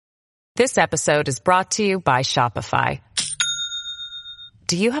This episode is brought to you by Shopify.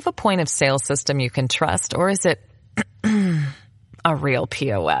 Do you have a point of sale system you can trust, or is it a real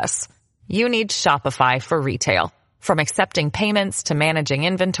POS? You need Shopify for retail. From accepting payments to managing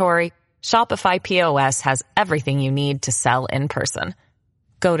inventory, Shopify POS has everything you need to sell in person.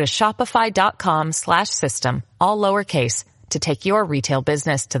 Go to shopify.com/system, all lowercase, to take your retail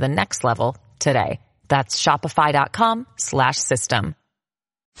business to the next level today. That's shopify.com/system.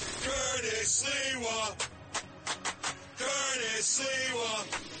 Curtis Sliwa. Curtis Sliwa.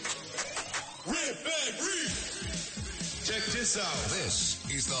 Rip and read. Check this out. This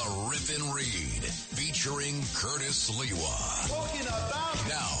is the Rip and Read featuring Curtis Sliwa. Talking about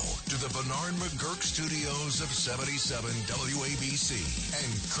Now to the Bernard McGurk studios of 77 WABC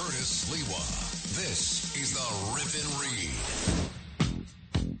and Curtis Sliwa. This is the Rip and Read.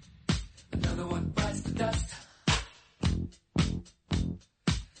 Another one bites the dust.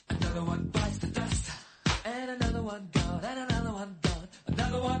 Another one bites the dust. And another one gone. And another one gone.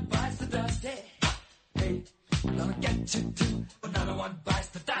 Another one bites the dust. Hey, hey, I'm gonna get you too. Another one bites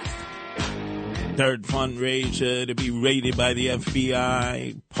the dust. Third fundraiser to be raided by the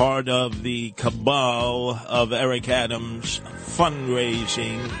FBI, part of the cabal of Eric Adams'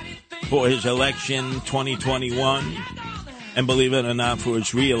 fundraising for his election 2021, and believe it or not, for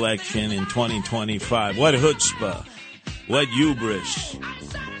his re-election in 2025. What chutzpah, what hubris,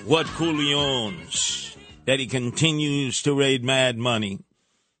 what coolions, that he continues to raid mad money,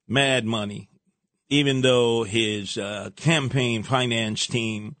 even though his campaign finance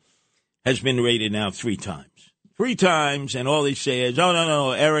team has been raided now 3 times. 3 times, and all they say is, oh,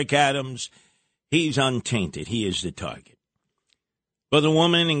 no, Eric Adams, he's untainted. He is the target. But the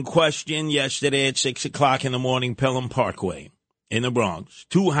woman in question yesterday at 6 o'clock in the morning, Pelham Parkway in the Bronx,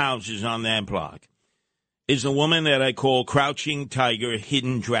 2 houses on that block, is the woman that I call Crouching Tiger,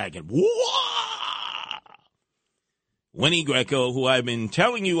 Hidden Dragon. Whoa! Winnie Greco, who I've been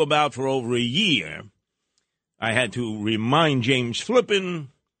telling you about for over a year. I had to remind James Flippin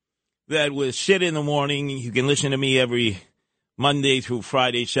that with Sid in the morning, you can listen to me every Monday through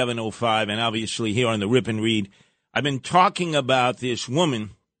Friday, 7:05, and obviously here on the Rip and Read. I've been talking about this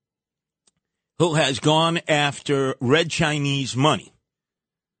woman who has gone after Red Chinese money.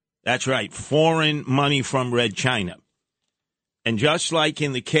 That's right, foreign money from Red China. And just like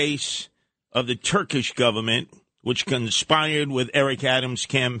in the case of the Turkish government, which conspired with Eric Adams'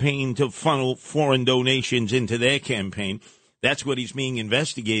 campaign to funnel foreign donations into their campaign, that's what he's being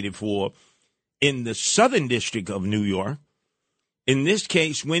investigated for in the Southern District of New York. In this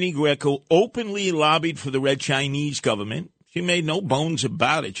case, Winnie Greco openly lobbied for the Red Chinese government. She made no bones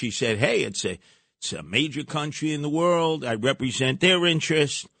about it. She said, hey, it's a major country in the world. I represent their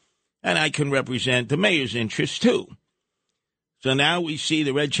interests, and I can represent the mayor's interests, too. So now we see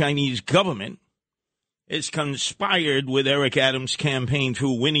the Red Chinese government is conspired with Eric Adams' campaign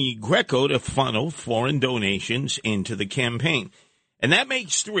through Winnie Greco to funnel foreign donations into the campaign. And that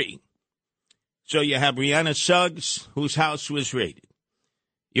makes 3. So you have Brianna Suggs, whose house was raided.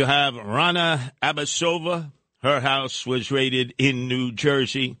 You have Rana Abasova, her house was raided in New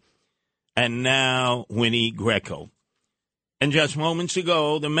Jersey. And now Winnie Greco. And just moments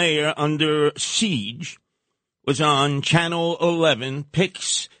ago, the mayor under siege was on Channel 11,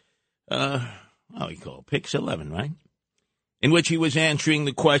 Pix 11, right? In which he was answering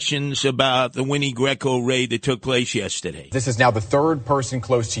the questions about the Winnie Greco raid that took place yesterday. This is now the 3rd person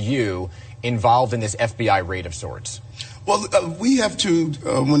close to you involved in this FBI raid of sorts. Well, we have to,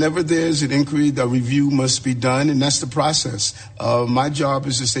 whenever there's an inquiry, the review must be done, and that's the process. My job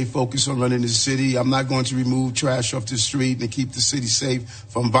is to stay focused on running the city. I'm not going to remove trash off the street and keep the city safe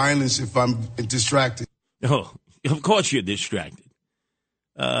from violence if I'm distracted. Oh, of course you're distracted.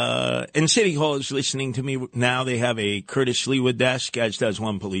 And City Hall is listening to me now. They have a Curtis Sliwa desk, as does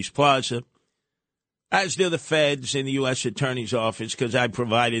One Police Plaza, as do the feds in the U.S. Attorney's Office, because I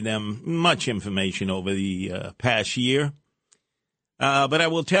provided them much information over the past year. But I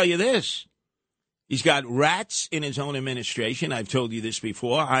will tell you this. He's got rats in his own administration. I've told you this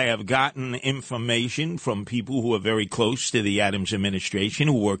before. I have gotten information from people who are very close to the Adams administration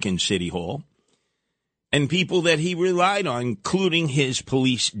who work in City Hall, and people that he relied on, including his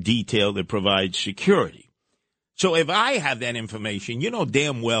police detail that provides security. So if I have that information, you know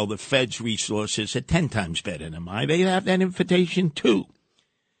damn well the Fed's resources are 10 times better than mine. They have that information too.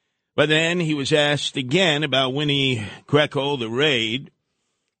 But then he was asked again about Winnie Greco, the raid,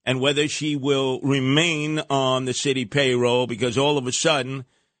 and whether she will remain on the city payroll because all of a sudden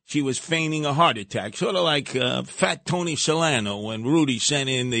she was feigning a heart attack, sort of like Fat Tony Solano when Rudy sent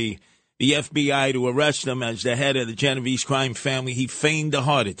in the the FBI to arrest him as the head of the Genovese crime family. He feigned a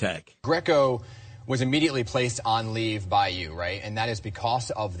heart attack. Greco was immediately placed on leave by you, right? And that is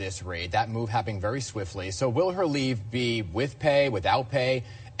because of this raid. That move happening very swiftly. So will her leave be with pay, without pay?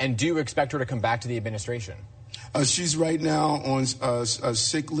 And do you expect her to come back to the administration? She's right now on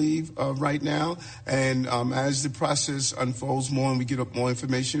sick leave right now. And as the process unfolds more and we get up more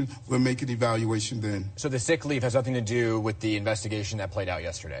information, we'll make an evaluation then. So the sick leave has nothing to do with the investigation that played out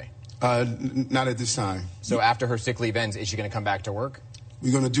yesterday? Not at this time. So after her sick leave ends, is she going to come back to work?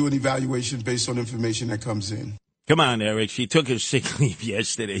 We're going to do an evaluation based on information that comes in. Come on, Eric. She took her sick leave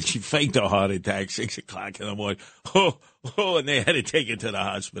yesterday. She faked a heart attack, 6 o'clock in the morning. And they had to take her to the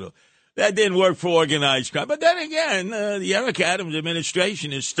hospital. That didn't work for organized crime. But then again, the Eric Adams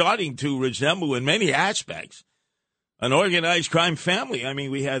administration is starting to resemble, in many aspects, an organized crime family. I mean,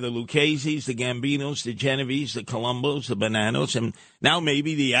 we had the Lucchese's, the Gambinos, the Genovese, the Colombos, the Bananos, and now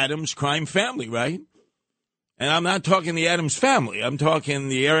maybe the Adams crime family, right? And I'm not talking the Adams family. I'm talking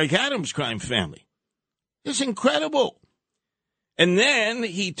the Eric Adams crime family. It's incredible. And then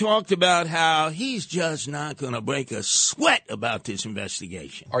he talked about how he's just not going to break a sweat about this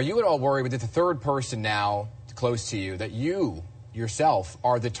investigation. Are you at all worried with the third person now close to you that you yourself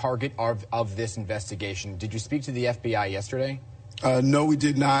are the target of this investigation? Did you speak to the FBI yesterday? No, we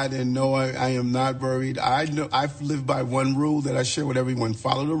did not. And no, I am not worried. I've lived by one rule that I share with everyone.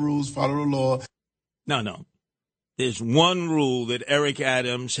 Follow the rules, follow the law. No. There's one rule that Eric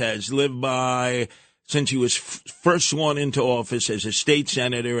Adams has lived by since he was first sworn into office as a state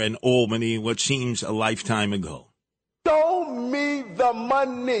senator in Albany, what seems a lifetime ago. Show me the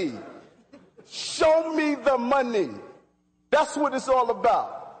money. Show me the money. That's what it's all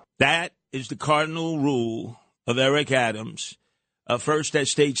about. That is the cardinal rule of Eric Adams, first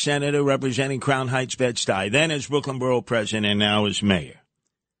as state senator representing Crown Heights, Bed-Stuy, then as Brooklyn Borough president, and now as mayor.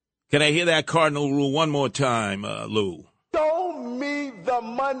 Can I hear that cardinal rule one more time, Lou? Show me the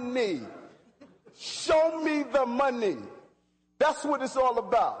money. Show me the money. That's what it's all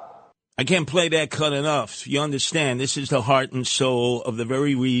about. I can't play that cut enough. You understand, this is the heart and soul of the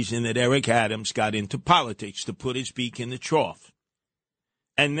very reason that Eric Adams got into politics, to put his beak in the trough.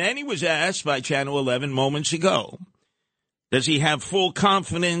 And then he was asked by Channel 11 moments ago, does he have full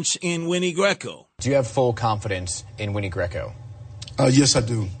confidence in Winnie Greco? Do you have full confidence in Winnie Greco? Yes, I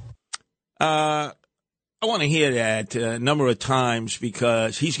do. I want to hear that a number of times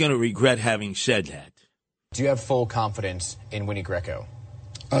because he's going to regret having said that. Do you have full confidence in Winnie Greco?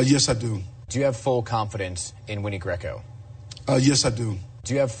 Yes, I do. Do you have full confidence in Winnie Greco? Yes, I do.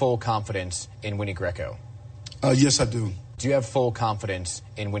 Do you have full confidence in Winnie Greco? Yes, I do. Do you have full confidence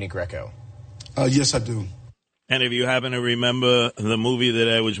in Winnie Greco? Yes, I do. And if you happen to remember the movie that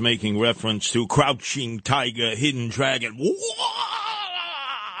I was making reference to, Crouching Tiger, Hidden Dragon,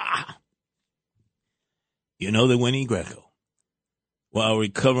 you know that Winnie Greco, while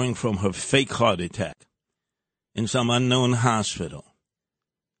recovering from her fake heart attack in some unknown hospital,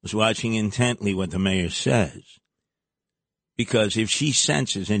 was watching intently what the mayor says. Because if she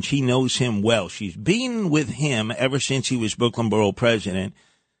senses, and she knows him well, she's been with him ever since he was Brooklyn Borough president,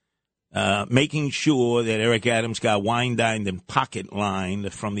 making sure that Eric Adams got wine-dined and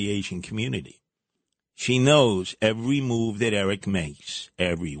pocket-lined from the Asian community. She knows every move that Eric makes,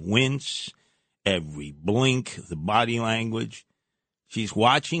 every wince, every blink, the body language. She's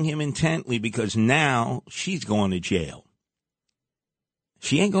watching him intently because now she's going to jail.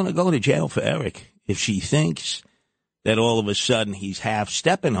 She ain't going to go to jail for Eric if she thinks that all of a sudden he's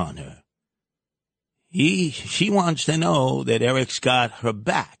half-stepping on her. She wants to know that Eric's got her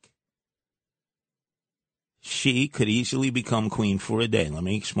back. She could easily become queen for a day. Let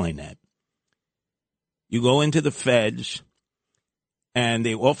me explain that. You go into the feds, and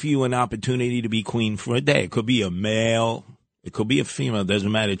they offer you an opportunity to be queen for a day. It could be a male. It could be a female. It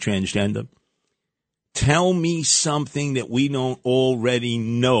doesn't matter, transgender. Tell me something that we don't already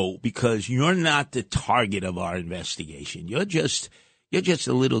know, because you're not the target of our investigation. You're just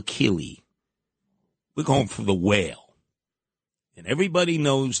a little killie. We're going for the whale. And everybody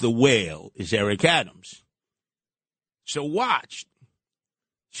knows the whale is Eric Adams. So watch.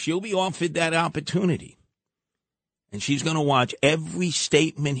 She'll be offered that opportunity. And she's going to watch every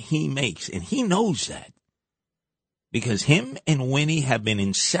statement he makes. And he knows that. Because him and Winnie have been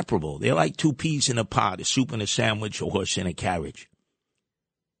inseparable. They're like two peas in a pod, a soup and a sandwich, a horse in a carriage.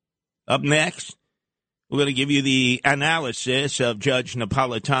 Up next, we're going to give you the analysis of Judge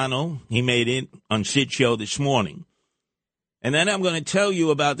Napolitano. He made it on Sid Show this morning. And then I'm going to tell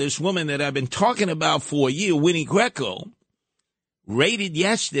you about this woman that I've been talking about for a year, Winnie Greco, raided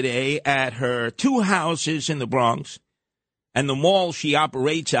yesterday at her two houses in the Bronx, and the mall she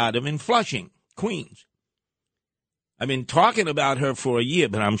operates out of in Flushing, Queens. I've been talking about her for a year,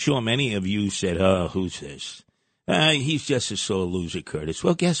 but I'm sure many of you said, oh, who's this? He's just a sore loser, Curtis.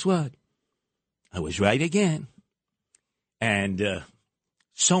 Well, guess what? I was right again. And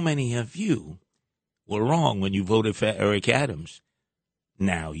so many of you were wrong when you voted for Eric Adams.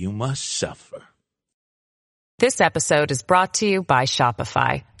 Now you must suffer. This episode is brought to you by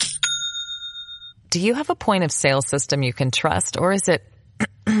Shopify. Do you have a point of sale system you can trust, or is it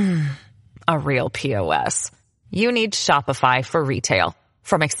a real POS? You need Shopify for retail.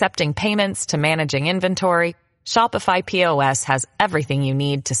 From accepting payments to managing inventory, Shopify POS has everything you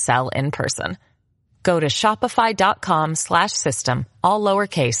need to sell in person. Go to shopify.com/system, all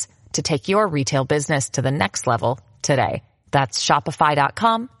lowercase, to take your retail business to the next level today. That's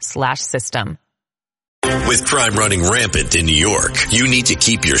shopify.com/system. With crime running rampant in New York, you need to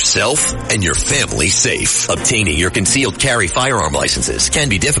keep yourself and your family safe. Obtaining your concealed carry firearm licenses can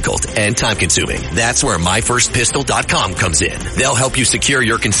be difficult and time-consuming. That's where MyFirstPistol.com comes in. They'll help you secure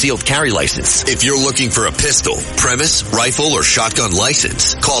your concealed carry license. If you're looking for a pistol, premise, rifle, or shotgun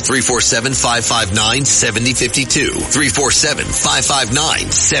license, call 347-559-7052.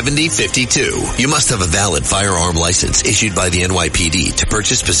 347-559-7052. You must have a valid firearm license issued by the NYPD to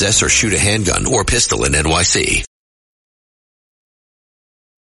purchase, possess, or shoot a handgun or pistol in NYC.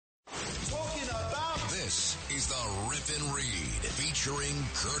 This is the Rip and Read featuring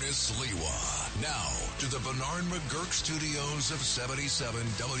Curtis Sliwa. Now to the Bernard McGurk studios of 77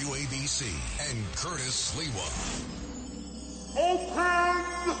 WABC and Curtis Sliwa. Open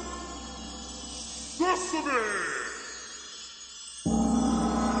Sesame!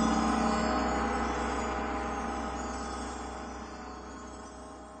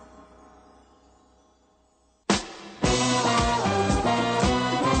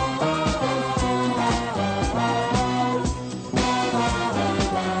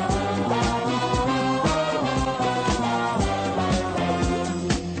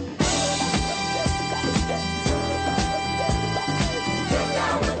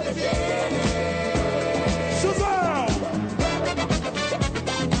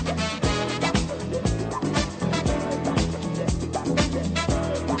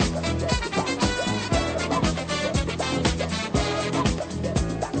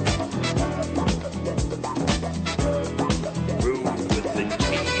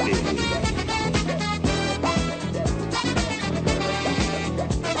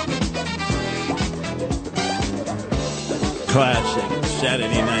 Classic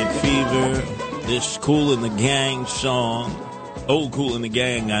Saturday Night Fever, this Kool and the Gang song, old Kool and the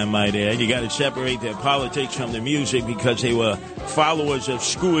Gang, I might add. You got to separate their politics from their music because they were followers of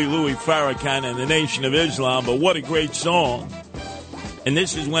Screwy Louis Farrakhan and the Nation of Islam, but what a great song. And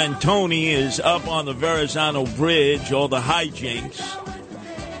this is when Tony is up on the Verrazano Bridge, all the hijinks.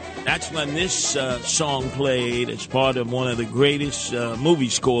 That's when this song played as part of one of the greatest movie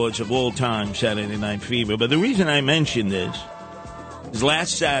scores of all time, Saturday Night Fever. But the reason I mention this is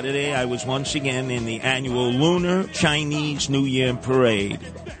last Saturday I was once again in the annual Lunar Chinese New Year Parade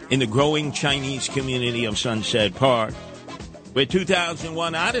in the growing Chinese community of Sunset Park, where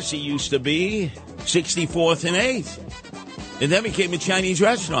 2001 Odyssey used to be, 64th and 8th. It then became a Chinese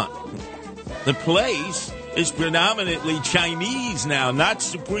restaurant. The place is predominantly Chinese now, not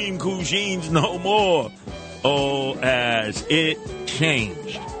Supreme Cuisines no more. Oh, as it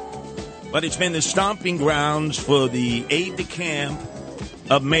changed. But it's been the stomping grounds for the aide-de-camp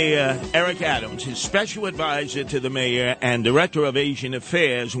of Mayor Eric Adams, his special advisor to the mayor and director of Asian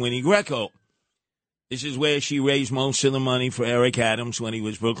Affairs, Winnie Greco. This is where she raised most of the money for Eric Adams when he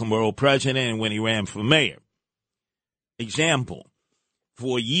was Brooklyn Borough president and when he ran for mayor. Example.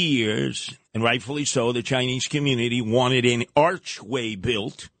 For years, and rightfully so, the Chinese community wanted an archway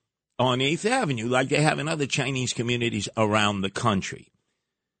built on 8th Avenue, like they have in other Chinese communities around the country.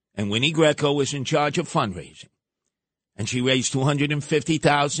 And Winnie Greco was in charge of fundraising. And she raised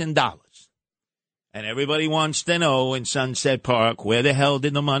 $250,000. And everybody wants to know in Sunset Park, where the hell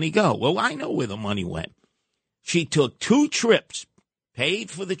did the money go? Well, I know where the money went. She took 2 trips,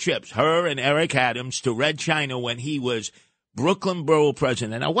 paid for the trips, her and Eric Adams, to Red China when he was Brooklyn Borough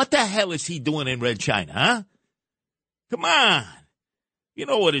president. Now, what the hell is he doing in Red China, huh? Come on. You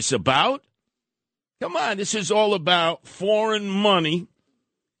know what it's about. Come on, this is all about foreign money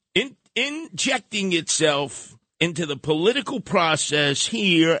injecting itself into the political process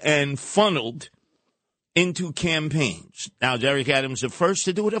here and funneled into campaigns. Now, is Eric Adams the first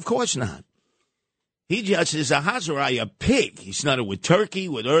to do it? Of course not. He just is a Hazarai, a pig. He started with Turkey,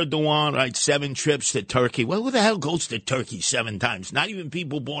 with Erdogan, right? 7 trips to Turkey. Well, who the hell goes to Turkey 7 times? Not even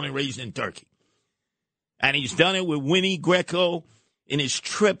people born and raised in Turkey. And he's done it with Winnie Greco in his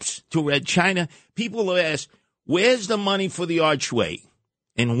trips to Red China. People have asked, where's the money for the archway?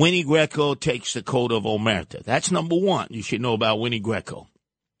 And Winnie Greco takes the code of Omerta. That's number one. You should know about Winnie Greco.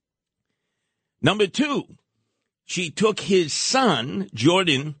 Number two, she took his son,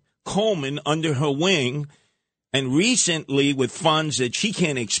 Jordan Coleman, under her wing, and recently, with funds that she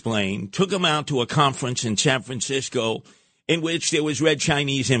can't explain, took him out to a conference in San Francisco in which there was red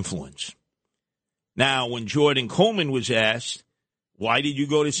Chinese influence. Now, when Jordan Coleman was asked, why did you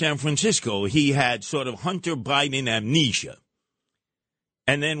go to San Francisco? He had sort of Hunter Biden amnesia.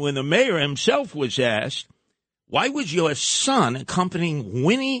 And then when the mayor himself was asked, why was your son accompanying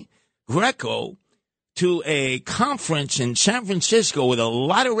Winnie Greco to a conference in San Francisco with a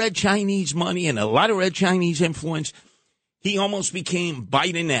lot of red Chinese money and a lot of red Chinese influence, he almost became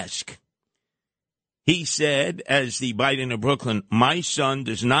Biden-esque. He said, as the Biden of Brooklyn, my son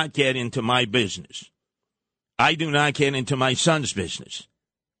does not get into my business. I do not get into my son's business.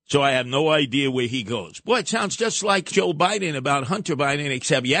 So I have no idea where he goes. Boy, it sounds just like Joe Biden about Hunter Biden,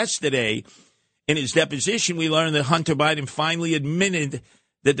 except yesterday in his deposition, we learned that Hunter Biden finally admitted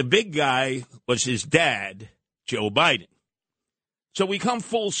that the big guy was his dad, Joe Biden. So we come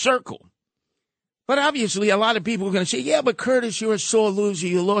full circle. But obviously, a lot of people are going to say, yeah, but Curtis, you're a sore loser.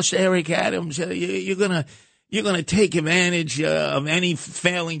 You lost Eric Adams. You're going to take advantage of any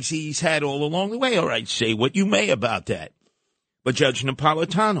failings he's had all along the way. All right, say what you may about that. But Judge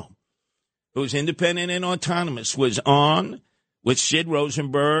Napolitano, who's independent and autonomous, was on with Sid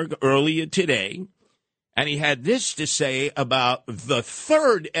Rosenberg earlier today, and he had this to say about the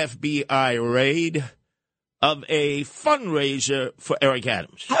third FBI raid of a fundraiser for Eric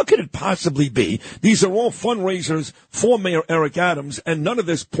Adams. How can it possibly be? These are all fundraisers for Mayor Eric Adams, and none of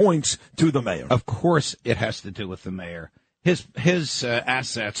this points to the mayor. Of course it has to do with the mayor. His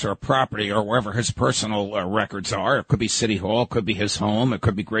assets or property or wherever his personal records are, it could be City Hall, it could be his home, it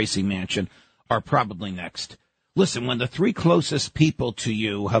could be Gracie Mansion, are probably next. Listen, when the three closest people to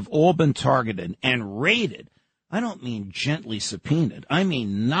you have all been targeted and raided, I don't mean gently subpoenaed. I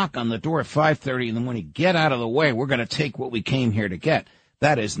mean knock on the door at 5:30 in the morning, get out of the way, we're going to take what we came here to get.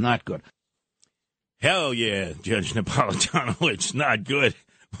 That is not good. Hell yeah, Judge Napolitano, it's not good.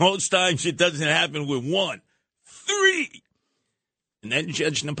 Most times it doesn't happen with 1, 3. And then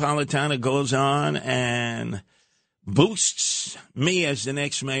Judge Napolitano goes on and boosts me as the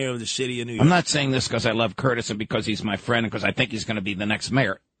next mayor of the city of New York. I'm not saying this because I love Curtis and because he's my friend and because I think he's going to be the next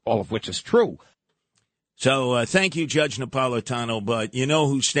mayor, all of which is true. So thank you, Judge Napolitano. But you know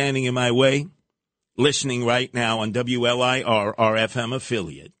who's standing in my way? Listening right now on WLIR, our FM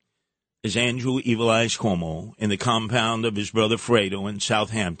affiliate, is Andrew Evil Eyes Cuomo in the compound of his brother Fredo in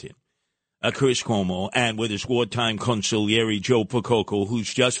Southampton. Chris Cuomo, and with his wartime consigliere, Joe Percoco,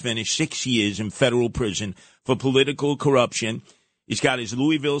 who's just finished 6 years in federal prison for political corruption. He's got his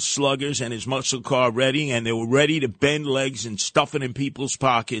Louisville Sluggers and his muscle car ready, and they were ready to bend legs and stuff it in people's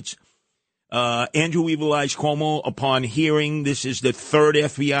pockets. Andrew Evil Eyes Cuomo, upon hearing this is the third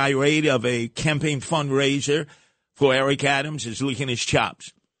FBI raid of a campaign fundraiser for Eric Adams, is licking his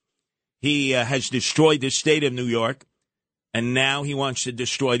chops. He has destroyed the state of New York. And now he wants to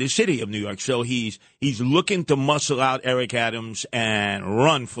destroy the city of New York. So he's looking to muscle out Eric Adams and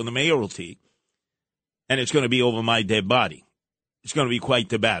run for the mayoralty. And it's going to be over my dead body. It's going to be quite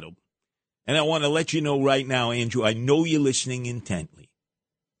the battle. And I want to let you know right now, Andrew, I know you're listening intently.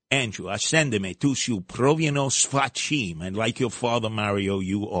 Andrew, ascendeme tu su provinos facim, and like your father Mario,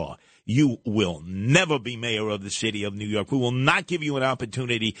 you are. You will never be mayor of the city of New York. We will not give you an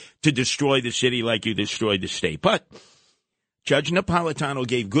opportunity to destroy the city like you destroyed the state. But Judge Napolitano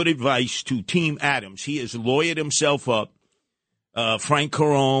gave good advice to Team Adams. He has lawyered himself up. Frank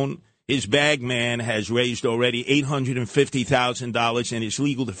Carone, his bag man, has raised already $850,000 in his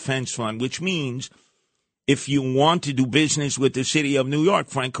legal defense fund, which means if you want to do business with the city of New York,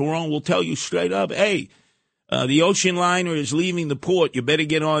 Frank Carone will tell you straight up, hey, the ocean liner is leaving the port. You better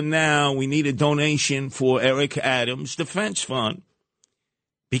get on now. We need a donation for Eric Adams' defense fund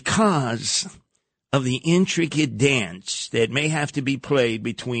because of the intricate dance that may have to be played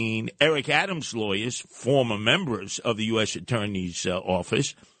between Eric Adams' lawyers, former members of the U.S. Attorney's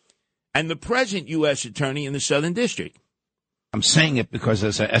Office, and the present U.S. Attorney in the Southern District. I'm saying it because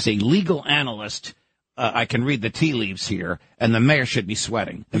as a legal analyst, I can read the tea leaves here, and the mayor should be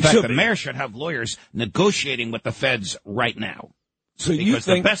sweating. In fact, the mayor should have lawyers negotiating with the feds right now. So because you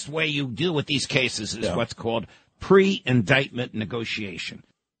think the best way you deal with these cases is what's called pre-indictment negotiation.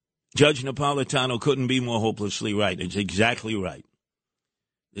 Judge Napolitano couldn't be more hopelessly right. It's exactly right.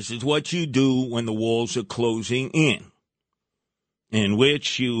 This is what you do when the walls are closing in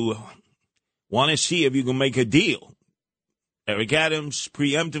which you want to see if you can make a deal. Eric Adams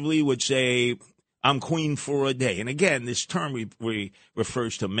preemptively would say, I'm queen for a day. And again, this term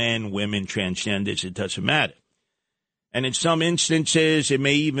refers to men, women, transgenders. It doesn't matter. And in some instances, it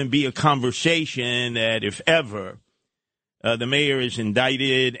may even be a conversation that if ever the mayor is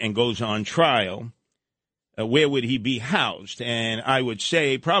indicted and goes on trial, where would he be housed? And I would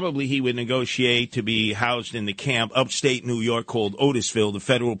say probably he would negotiate to be housed in the camp upstate New York called Otisville, the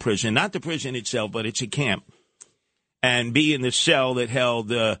federal prison. Not the prison itself, but it's a camp. And be in the cell that held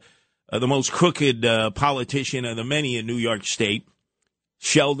the most crooked politician of the many in New York State,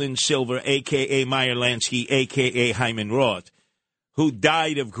 Sheldon Silver, a.k.a. Meyer Lansky, a.k.a. Hyman Roth, who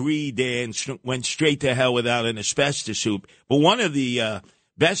died of greed and went straight to hell without an asbestos soup. But one of the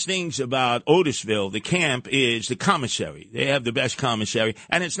best things about Otisville, the camp, is the commissary. They have the best commissary,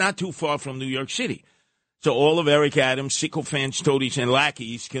 and it's not too far from New York City. So all of Eric Adams' sycophants, toadies, and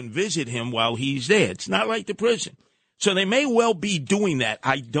lackeys can visit him while he's there. It's not like the prison. So they may well be doing that.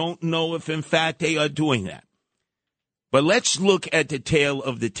 I don't know if, in fact, they are doing that. But let's look at the tail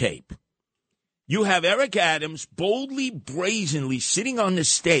of the tape. You have Eric Adams boldly, brazenly sitting on the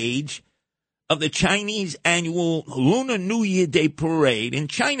stage of the Chinese annual Lunar New Year Day parade in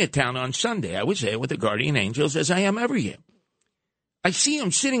Chinatown on Sunday. I was there with the Guardian Angels, as I am every year. I see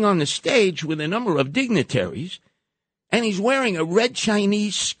him sitting on the stage with a number of dignitaries, and he's wearing a red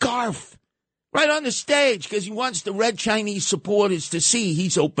Chinese scarf right on the stage because he wants the red Chinese supporters to see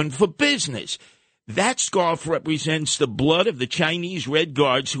he's open for business. That scarf represents the blood of the Chinese Red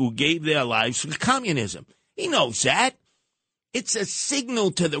Guards who gave their lives for communism. He knows that. It's a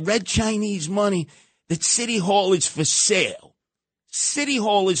signal to the red Chinese money that City Hall is for sale. City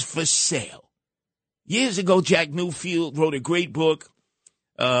Hall is for sale. Years ago, Jack Newfield wrote a great book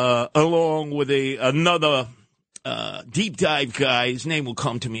along with another deep dive guy. His name will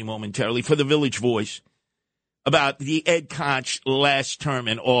come to me momentarily, for the Village Voice, about the Ed Koch last term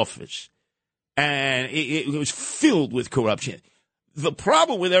in office. And it was filled with corruption. The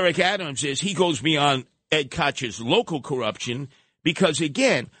problem with Eric Adams is he goes beyond Ed Koch's local corruption because,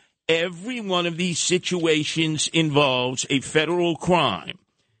 again, every one of these situations involves a federal crime,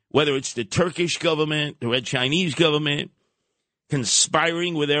 whether it's the Turkish government, the Red Chinese government,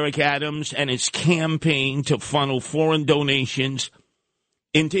 conspiring with Eric Adams and his campaign to funnel foreign donations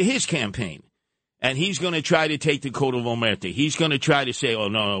into his campaign. And he's going to try to take the Code of Omerta. He's going to try to say, oh,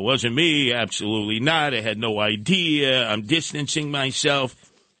 no, it wasn't me. Absolutely not. I had no idea. I'm distancing myself.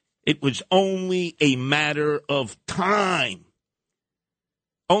 It was only a matter of time.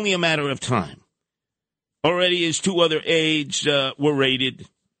 Only a matter of time. Already his two other aides were raided.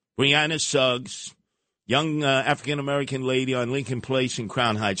 Brianna Suggs, young African-American lady on Lincoln Place in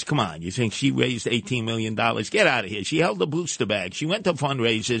Crown Heights. Come on, you think she raised $18 million? Get out of here. She held the booster bag. She went to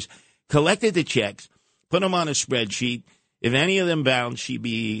fundraisers, collected the checks, put them on a spreadsheet. If any of them bounced, she'd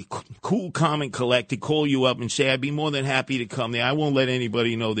be cool, calm, and collected, call you up and say, I'd be more than happy to come there. I won't let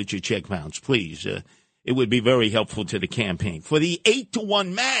anybody know that your check bounced. Please. It would be very helpful to the campaign. For the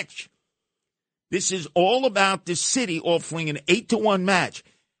 8-1 match, this is all about the city offering an 8-1 match.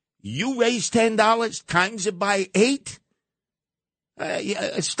 You raise $10, times it by 8.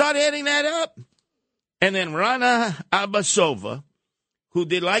 Start adding that up. And then Rana Abbasova, who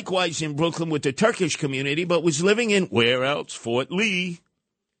did likewise in Brooklyn with the Turkish community, but was living in, where else? Fort Lee.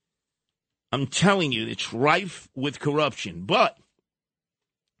 I'm telling you, it's rife with corruption. But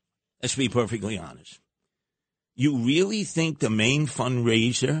let's be perfectly honest. You really think the main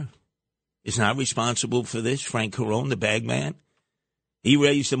fundraiser is not responsible for this, Frank Carone, the bag man? He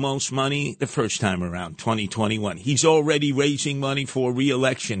raised the most money the first time around, 2021. He's already raising money for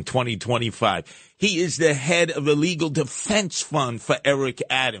re-election, 2025. He is the head of the Legal Defense Fund for Eric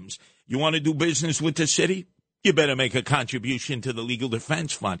Adams. You want to do business with the city? You better make a contribution to the Legal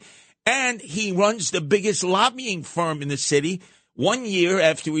Defense Fund. And he runs the biggest lobbying firm in the city 1 year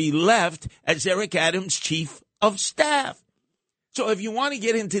after he left as Eric Adams' chief of staff. So if you want to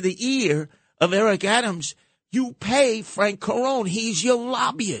get into the ear of Eric Adams, you pay Frank Carone. He's your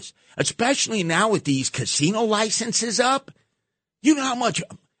lobbyist, especially now with these casino licenses up. You know how much,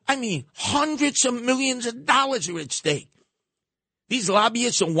 hundreds of millions of dollars are at stake. These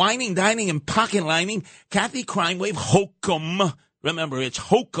lobbyists are whining, dining, and pocket lining Kathy Crimewave Hokum. Remember, it's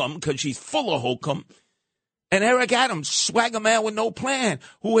Hokum because she's full of hokum. And Eric Adams, swagger man with no plan,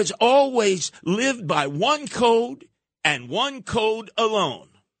 who has always lived by one code and one code alone.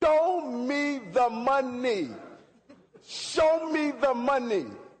 Show me the money. Show me the money.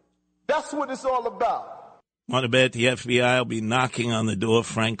 That's what it's all about. Want to bet the FBI will be knocking on the door of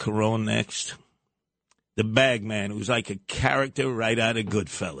Frank Carone next? The bag man who's like a character right out of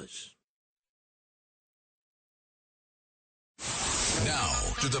Goodfellas.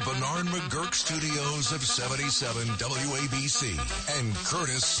 to the Bernard McGurk studios of 77 WABC and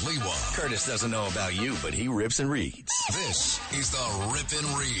Curtis Sliwa. Curtis doesn't know about you, but he rips and reads. This is the Rip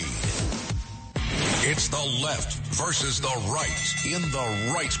and Read. It's the left versus the right. In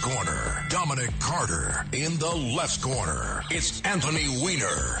the right corner, Dominic Carter. In the left corner, it's Anthony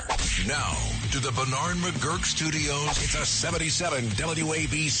Weiner. Now, to the Bernard McGurk studios, it's a 77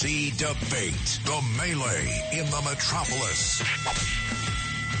 WABC debate. The melee in the metropolis.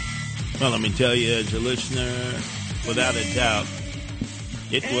 Well, let me tell you, as a listener, without a doubt,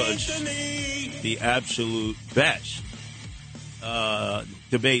 it was the absolute best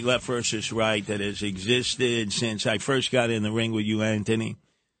debate, left versus right, that has existed since I first got in the ring with you, Anthony.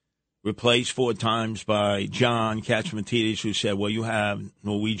 Replaced 4 times by John Kaczmatidis, who said, well, you have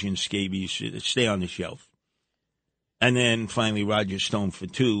Norwegian scabies, stay on the shelf. And then finally Roger Stone for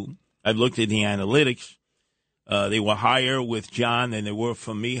 2. I've looked at the analytics. They were higher with John than they were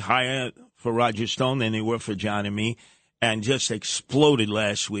for me, higher for Roger Stone than they were for John and me, and just exploded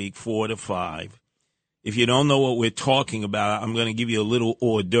last week, 4-5. If you don't know what we're talking about, I'm going to give you a little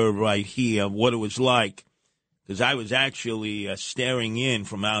hors d'oeuvre right here of what it was like, because I was actually staring in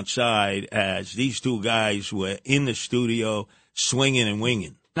from outside as these 2 guys were in the studio swinging and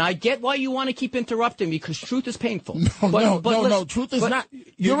winging. Now, I get why you want to keep interrupting me, because truth is painful. No, truth is not.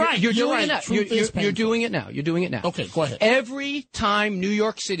 You're right. You're doing right. it now. You're doing it now. You're doing it now. Okay, go ahead. Every time New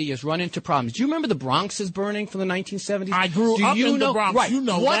York City has run into problems, do you remember the Bronx is burning from the 1970s? I grew up in the Bronx. Right. You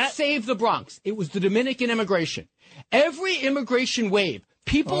know what that. saved the Bronx? It was the Dominican immigration. Every immigration wave,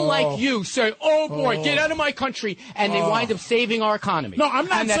 people like you say, oh, boy, get out of my country, and they wind up saving our economy. No, I'm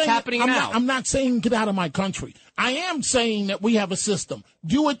not and saying that's happening now. I'm not saying get out of my country. I am saying that we have a system.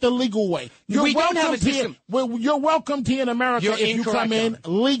 Do it the legal way. We don't have a system. You're welcome to in America You're if you incorrect, come in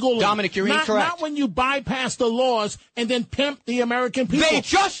legally. Dominic, you're incorrect. Not when you bypass the laws and then pimp the American people. They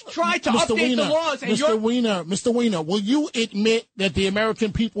just tried to update the laws. And Mr. Weiner, will you admit that the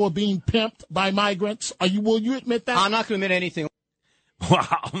American people are being pimped by migrants? Will you admit that? I'm not going to admit anything.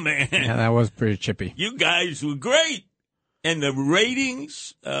 Wow, man. Yeah, that was pretty chippy. You guys were great. And the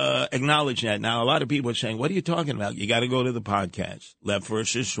ratings acknowledge that. Now, a lot of people are saying, what are you talking about? You got to go to the podcast, Left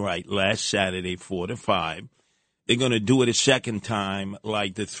versus Right, last Saturday, 4-5. They're going to do it a second time,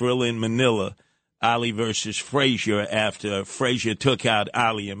 like the Thrill in Manila, Ali versus Frazier, after Frazier took out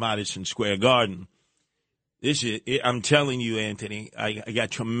Ali in Madison Square Garden. I'm telling you, Anthony, I got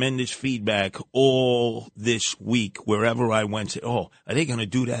tremendous feedback all this week wherever I went. Oh, are they going to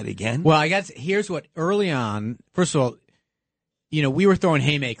do that again? Well, I guess here's what early on, first of all, we were throwing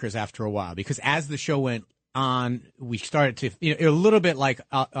haymakers after a while, because as the show went on, we started to, a little bit like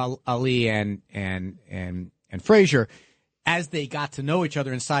Ali and Frazier, as they got to know each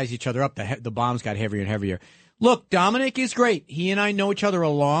other and size each other up, the bombs got heavier and heavier. Look, Dominic is great. He and I know each other a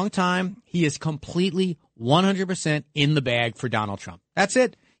long time. He is completely 100% in the bag for Donald Trump. That's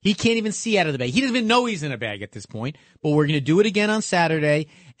it. He can't even see out of the bag. He doesn't even know he's in a bag at this point. But we're going to do it again on Saturday,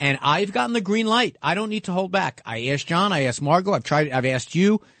 and I've gotten the green light. I don't need to hold back. I asked John. I asked Margot. I've asked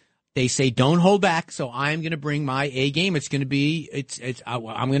you. They say don't hold back, so I'm going to bring my A game. It's going to be.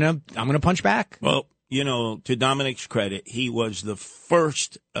 I'm going to punch back. Well, to Dominic's credit, he was the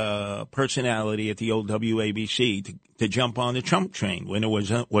first personality at the old WABC to jump on the Trump train when it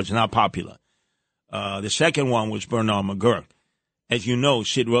was not popular. The second one was Bernard McGurk. As you know,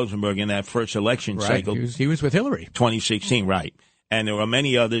 Sid Rosenberg in that first election cycle. He was with Hillary. 2016, right. And there were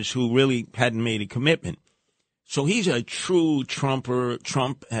many others who really hadn't made a commitment. So he's a true Trumper.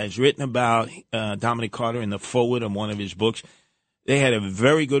 Trump has written about Dominic Carter in the foreword of one of his books. They had a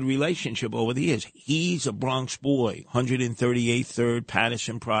very good relationship over the years. He's a Bronx boy, 138th, 3rd,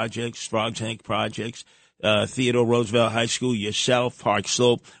 Patterson Projects, Frogs Neck Projects, Theodore Roosevelt High School, yourself, Park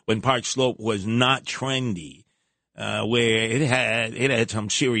Slope, when Park Slope was not trendy, where it had some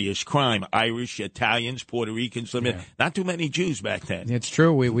serious crime, Irish, Italians, Puerto Ricans, not too many Jews back then. It's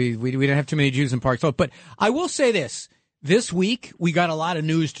true. We didn't have too many Jews in Park Slope. But I will say this. This week, we got a lot of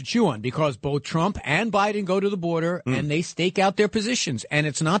news to chew on, because both Trump and Biden go to the border and they stake out their positions. And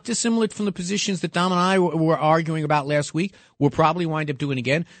it's not dissimilar from the positions that Dom and I were arguing about last week. We'll probably wind up doing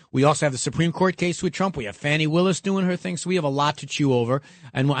again. We also have the Supreme Court case with Trump. We have Fani Willis doing her thing. So we have a lot to chew over.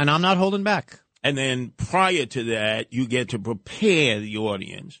 And I'm not holding back. And then prior to that, you get to prepare the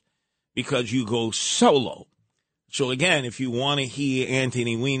audience because you go solo. So, again, if you want to hear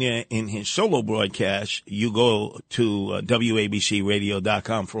Anthony Weiner in his solo broadcast, you go to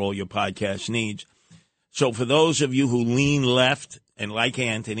WABCRadio.com for all your podcast needs. So for those of you who lean left and like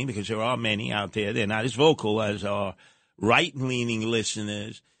Anthony, because there are many out there, they're not as vocal as our right-leaning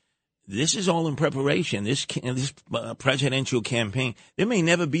listeners, this is all in preparation. This presidential campaign, there may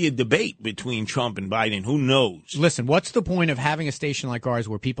never be a debate between Trump and Biden. Who knows? Listen, what's the point of having a station like ours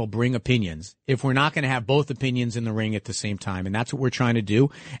where people bring opinions if we're not going to have both opinions in the ring at the same time? And that's what we're trying to do.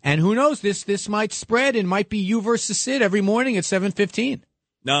 And who knows? This might spread and might be you versus Sid every morning at 7:15.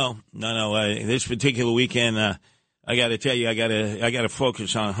 No. This particular weekend, I got to tell you, I got to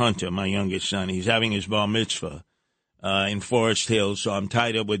focus on Hunter, my youngest son. He's having his bar mitzvah in Forest Hills, so I'm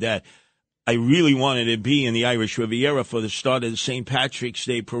tied up with that. I really wanted to be in the Irish Riviera for the start of the St. Patrick's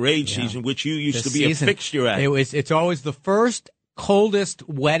Day parade season, which you used to be a fixture at. It's always the first, coldest,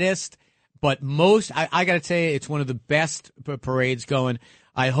 wettest, but most, I got to tell you, it's one of the best parades going.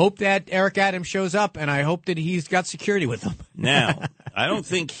 I hope that Eric Adams shows up, and I hope that he's got security with him. Now, I don't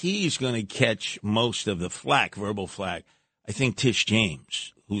think he's going to catch most of the verbal flack. I think Tish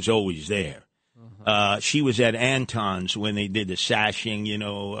James, who's always there. She was at Anton's when they did the sashing,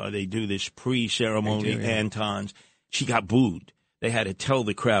 they do this pre-ceremony, Anton's. She got booed. They had to tell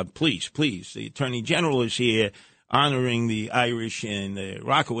the crowd, please, the Attorney General is here honoring the Irish and the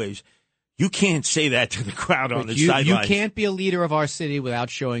Rockaways. You can't say that to the crowd on the sidelines. You can't be a leader of our city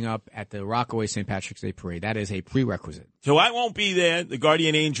without showing up at the Rockaway St. Patrick's Day Parade. That is a prerequisite. So I won't be there. The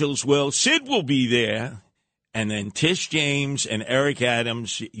Guardian Angels will. Sid will be there. And then Tish James and Eric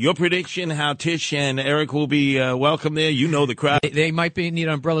Adams. Your prediction how Tish and Eric will be welcome there? You know the crowd. They might need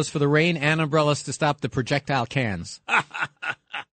umbrellas for the rain and umbrellas to stop the projectile cans.